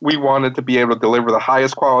we wanted to be able to deliver the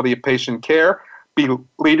highest quality of patient care, be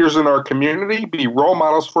leaders in our community, be role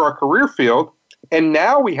models for our career field. And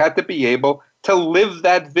now we had to be able to live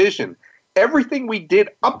that vision. Everything we did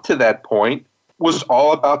up to that point was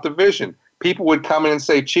all about the vision. People would come in and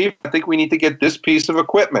say, Chief, I think we need to get this piece of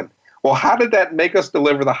equipment. Well, how did that make us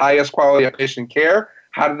deliver the highest quality of patient care?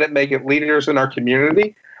 How did that make it leaders in our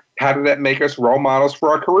community? How did that make us role models for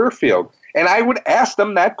our career field? And I would ask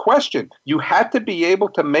them that question. You had to be able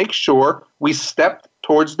to make sure we stepped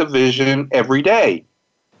towards the vision every day.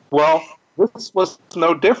 Well, this was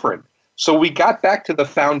no different. So we got back to the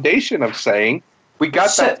foundation of saying,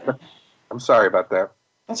 I'm sorry about that.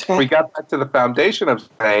 That's okay. We got back to the foundation of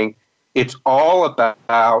saying it's all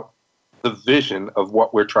about the vision of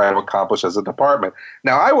what we're trying to accomplish as a department.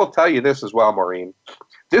 Now, I will tell you this as well, Maureen.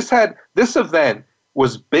 This event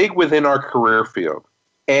was big within our career field,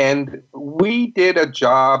 and we did a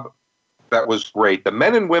job that was great. The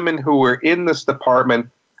men and women who were in this department,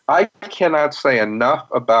 I cannot say enough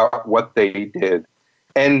about what they did.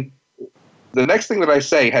 And the next thing that I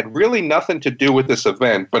say had really nothing to do with this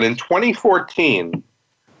event, but in 2014,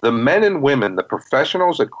 the men and women, the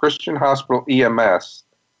professionals at Christian Hospital EMS,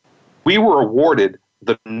 we were awarded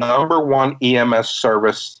the #1 EMS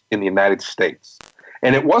service in the United States.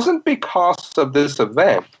 And it wasn't because of this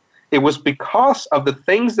event. It was because of the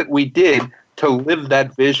things that we did to live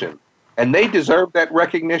that vision. And they deserved that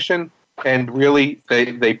recognition, and really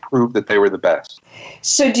they proved that they were the best.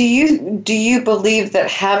 So do you believe that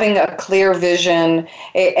having a clear vision,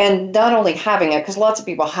 and not only having it, because lots of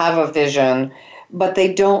people have a vision, but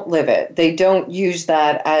they don't live it. They don't use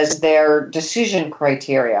that as their decision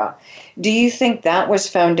criteria. Do you think that was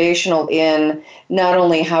foundational in not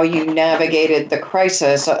only how you navigated the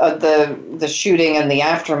crisis of the shooting and the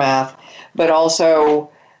aftermath, but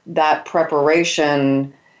also that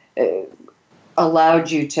preparation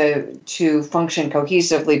allowed you to function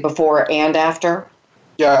cohesively before and after?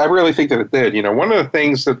 Yeah, I really think that it did. One of the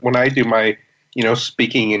things that when I do my,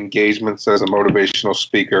 speaking engagements as a motivational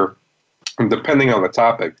speaker, and depending on the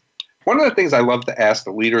topic, one of the things I love to ask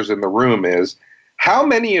the leaders in the room is, how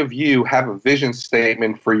many of you have a vision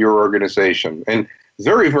statement for your organization? And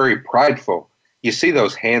very, very prideful, you see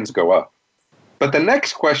those hands go up. But the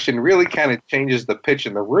next question really kind of changes the pitch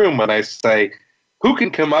in the room when I say, who can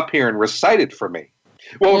come up here and recite it for me?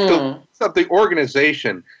 Well, if the leaders of the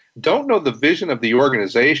organization don't know the vision of the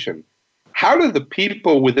organization, how do the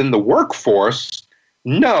people within the workforce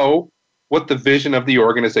know what the vision of the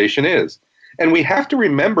organization is? And we have to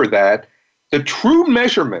remember that the true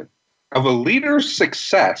measurement of a leader's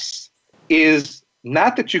success is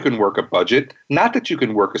not that you can work a budget, not that you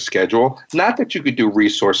can work a schedule, not that you could do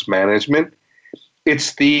resource management.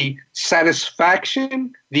 It's the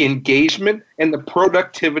satisfaction, the engagement, and the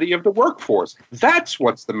productivity of the workforce. That's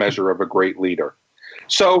what's the measure of a great leader.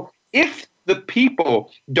 So if the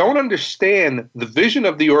people don't understand the vision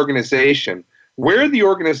of the organization, where the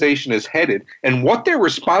organization is headed, and what their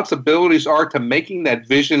responsibilities are to making that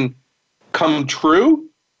vision come true,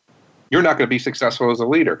 you're not going to be successful as a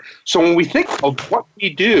leader. So when we think of what we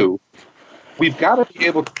do, we've got to be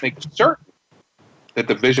able to make certain that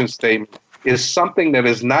the vision statement is something that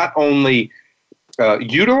is not only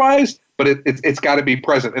utilized, but it's got to be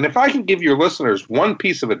present. And if I can give your listeners one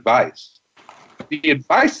piece of advice, the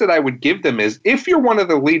advice that I would give them is, if you're one of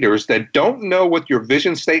the leaders that don't know what your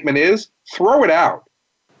vision statement is, throw it out.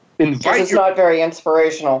 It's not very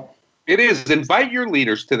inspirational. It is. Invite your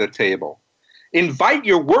leaders to the table. Invite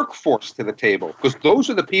your workforce to the table, because those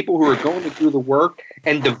are the people who are going to do the work,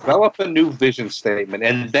 and develop a new vision statement,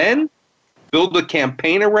 and then build a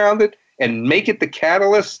campaign around it and make it the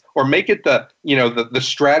catalyst, or make it the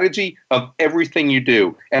strategy of everything you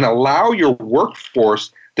do, and allow your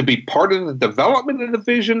workforce to be part of the development of the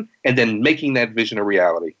vision and then making that vision a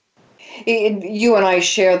reality. You and I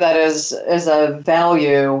share that as a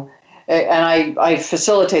value. And I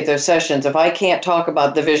facilitate those sessions. If I can't talk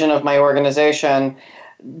about the vision of my organization,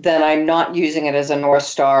 then I'm not using it as a North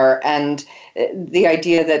Star. And the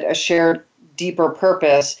idea that a shared, deeper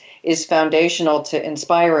purpose is foundational to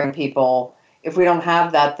inspiring people. If we don't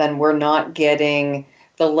have that, then we're not getting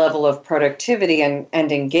the level of productivity and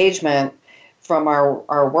engagement from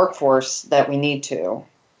our workforce that we need to.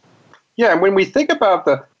 Yeah, and when we think about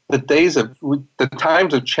the days of the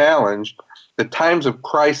times of challenge, the times of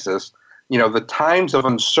crisis, the times of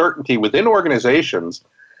uncertainty within organizations,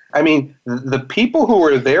 I mean, the people who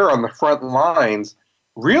are there on the front lines,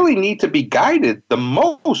 really need to be guided the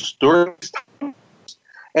most during this time.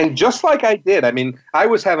 And just like I did, I mean, I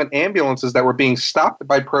was having ambulances that were being stopped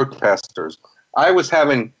by protesters. I was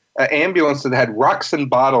having an ambulance that had rocks and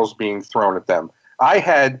bottles being thrown at them. I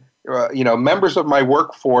had, members of my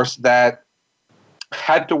workforce that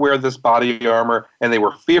had to wear this body armor, and they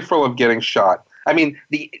were fearful of getting shot. I mean,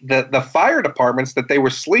 the fire departments that they were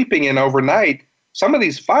sleeping in overnight, some of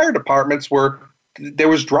these fire departments there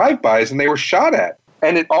was drive-bys and they were shot at.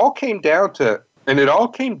 And it all came down to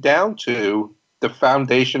the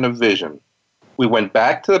foundation of vision. We went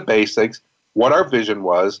back to the basics, what our vision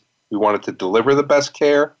was. We wanted to deliver the best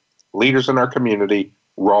care, leaders in our community,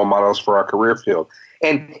 role models for our career field.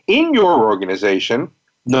 And in your organization,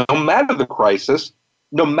 no matter the crisis,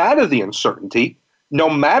 no matter the uncertainty, no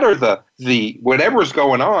matter the whatever's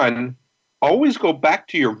going on, always go back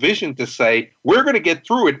to your vision to say, we're going to get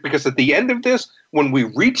through it, because at the end of this, when we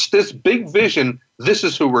reach this big vision, this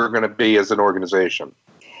is who we're going to be as an organization.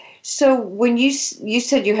 So when you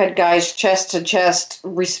said you had guys chest to chest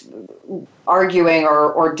arguing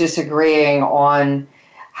or disagreeing on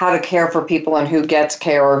how to care for people and who gets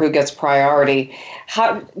care or who gets priority,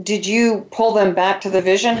 how did you pull them back to the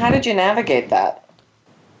vision? How did you navigate that?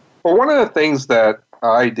 Well, one of the things that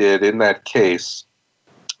I did in that case,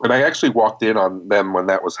 and I actually walked in on them when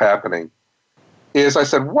that was happening, is I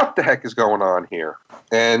said, what the heck is going on here?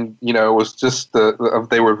 And, it was just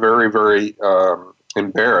they were very, very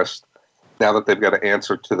embarrassed now that they've got to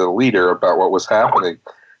answer to the leader about what was happening.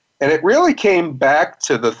 And it really came back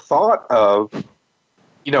to the thought of,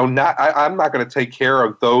 I'm not going to take care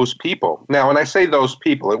of those people. Now, when I say those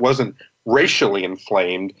people, it wasn't racially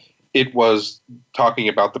inflamed. It was talking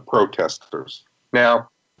about the protesters. Now,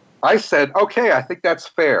 I said, okay, I think that's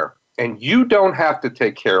fair. And you don't have to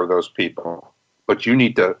take care of those people, but you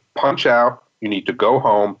need to punch out, you need to go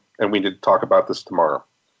home, and we need to talk about this tomorrow.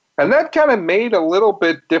 And that kind of made a little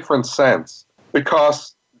bit different sense,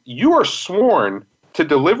 because you are sworn to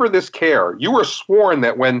deliver this care. You are sworn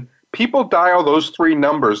that when people dial those 3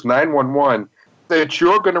 numbers, 911, that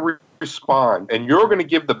you're going to respond and you're going to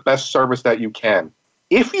give the best service that you can.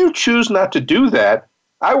 If you choose not to do that,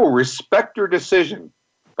 I will respect your decision,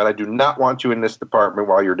 but I do not want you in this department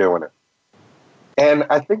while you're doing it. And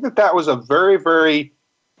I think that was a very, very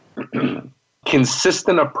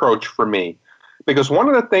consistent approach for me, because one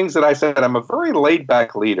of the things that I said, I'm a very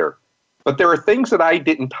laid-back leader, but there are things that I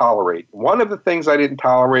didn't tolerate. One of the things I didn't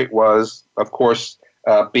tolerate was, of course,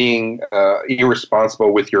 being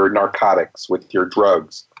irresponsible with your narcotics, with your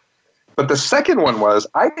drugs. But the second one was,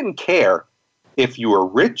 I didn't care if you were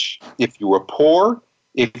rich, if you were poor,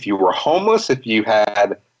 if you were homeless, if you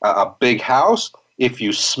had a big house, if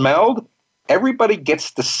you smelled. Everybody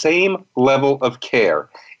gets the same level of care.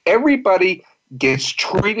 Everybody gets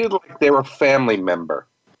treated like they're a family member.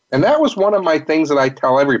 And that was one of my things that I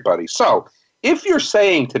tell everybody. So if you're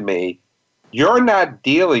saying to me, you're not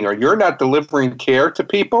dealing or you're not delivering care to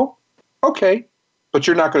people, okay, but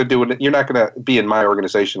you're not going to do it. You're not going to be in my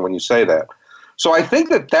organization when you say that. So I think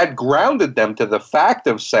that grounded them to the fact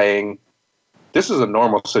of saying, this is a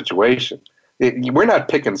normal situation. We're not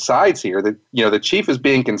picking sides here. The chief is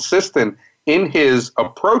being consistent in his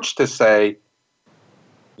approach to say,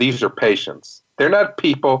 these are patients. They're not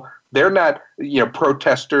people. They're not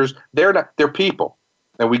protesters. They're people,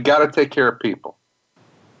 and we got to take care of people.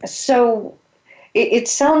 So it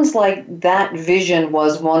sounds like that vision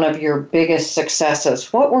was one of your biggest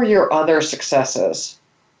successes. What were your other successes?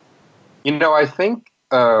 I think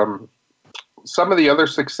some of the other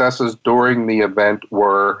successes during the event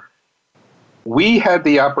were we had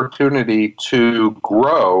the opportunity to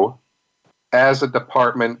grow as a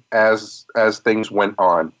department as things went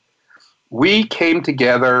on. We came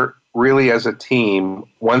together really as a team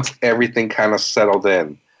once everything kind of settled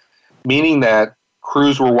in, meaning that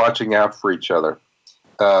crews were watching out for each other.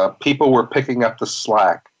 People were picking up the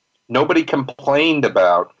slack. Nobody complained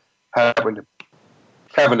about having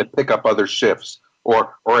to pick up other shifts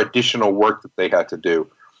or additional work that they had to do.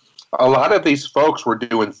 A lot of these folks were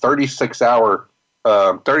doing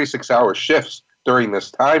 36-hour shifts during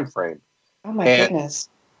this time frame. Oh my goodness.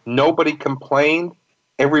 Nobody complained.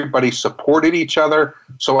 Everybody supported each other.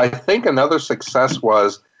 So I think another success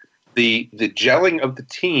was the gelling of the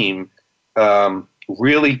team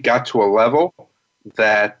really got to a level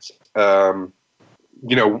that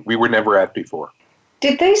we were never at before.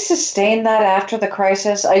 Did they sustain that after the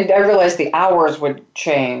crisis? I realized the hours would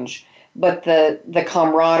change, but the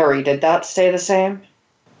camaraderie, did that stay the same?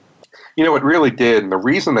 It really did. And the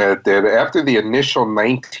reason that it did, after the initial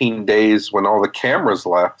 19 days when all the cameras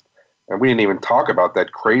left, and we didn't even talk about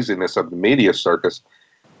that craziness of the media circus,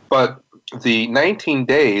 but the 19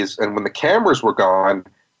 days, and when the cameras were gone,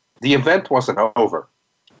 the event wasn't over.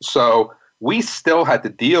 So we still had to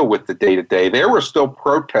deal with the day-to-day. There were still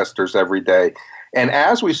protesters every day. And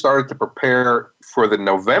as we started to prepare for the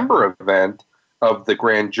November event of the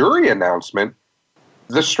grand jury announcement,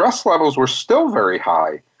 the stress levels were still very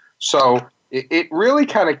high. So it really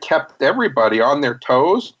kind of kept everybody on their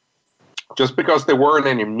toes. Just because there weren't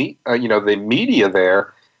any, the media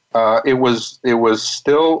there, it was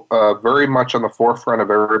still very much on the forefront of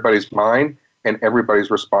everybody's mind and everybody's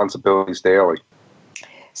responsibilities daily.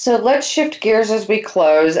 So let's shift gears as we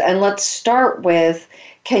close, and let's start with,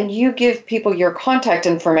 can you give people your contact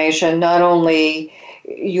information, not only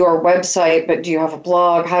your website, but do you have a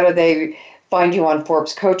blog? How do they find you on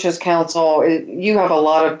Forbes Coaches Council? You have a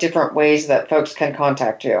lot of different ways that folks can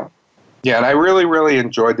contact you. Yeah, and I really, really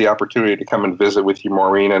enjoyed the opportunity to come and visit with you,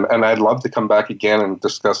 Maureen, and I'd love to come back again and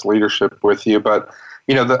discuss leadership with you. But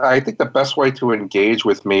I think the best way to engage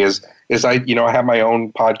with me is I have my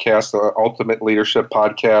own podcast, the Ultimate Leadership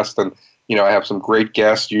Podcast, and I have some great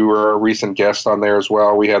guests. You were a recent guest on there as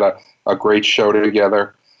well. We had a great show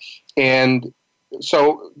together, and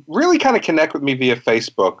so really kind of connect with me via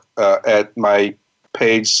Facebook at my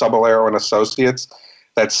page Suballero and Associates.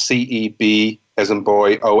 That's CEB as in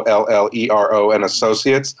boy, OLLERO and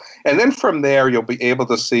Associates. And then from there, you'll be able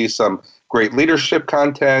to see some great leadership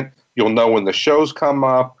content. You'll know when the shows come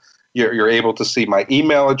up. You're able to see my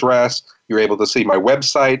email address. You're able to see my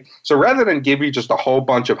website. So rather than give you just a whole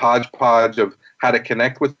bunch of hodgepodge of how to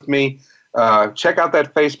connect with me, check out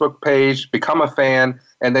that Facebook page, become a fan,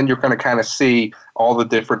 and then you're going to kind of see all the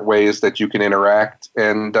different ways that you can interact.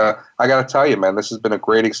 And I got to tell you, man, this has been a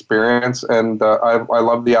great experience, and I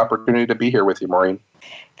love the opportunity to be here with you, Maureen.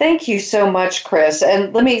 Thank you so much, Chris.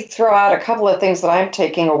 And let me throw out a couple of things that I'm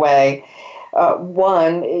taking away.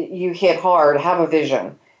 One, you hit hard, have a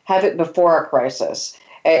vision, have it before a crisis.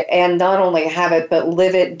 And not only have it, but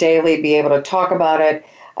live it daily, be able to talk about it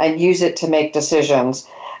and use it to make decisions.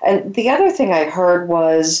 And the other thing I heard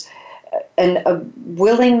was a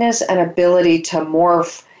willingness and ability to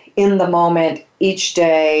morph in the moment each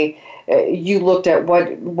day. You looked at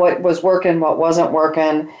what was working, what wasn't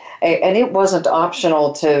working, and it wasn't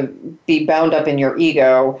optional to be bound up in your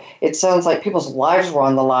ego. It sounds like people's lives were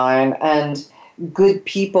on the line, and good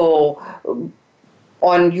people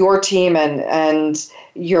on your team and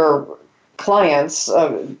your clients,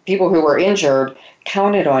 people who were injured,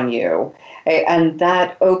 counted on you. And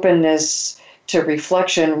that openness to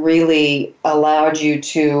reflection really allowed you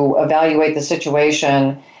to evaluate the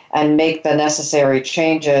situation and make the necessary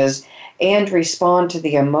changes and respond to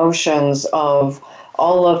the emotions of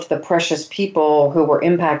all of the precious people who were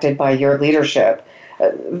impacted by your leadership,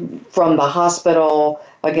 from the hospital,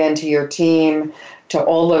 again, to your team, to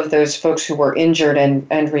all of those folks who were injured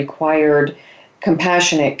and required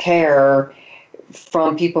compassionate care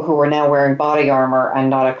from people who were now wearing body armor and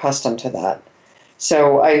not accustomed to that.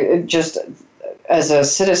 So I just, as a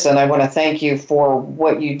citizen, I want to thank you for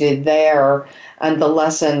what you did there and the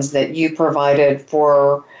lessons that you provided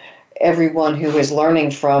for everyone who is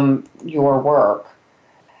learning from your work.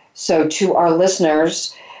 So to our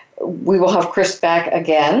listeners, we will have Chris back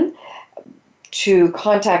again. To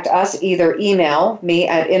contact us, either email me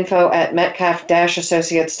at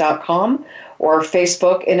info@metcalf-associates.com or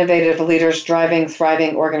Facebook, Innovative Leaders Driving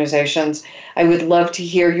Thriving Organizations. I would love to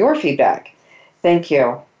hear your feedback. Thank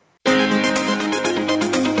you.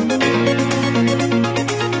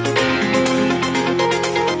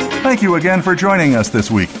 Thank you again for joining us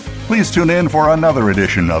this week. Please tune in for another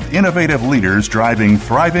edition of Innovative Leaders Driving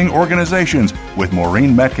Thriving Organizations with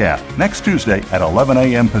Maureen Metcalf next Tuesday at 11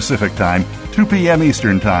 a.m. Pacific Time, 2 p.m.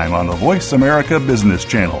 Eastern Time on the Voice America Business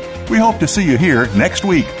Channel. We hope to see you here next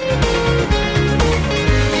week.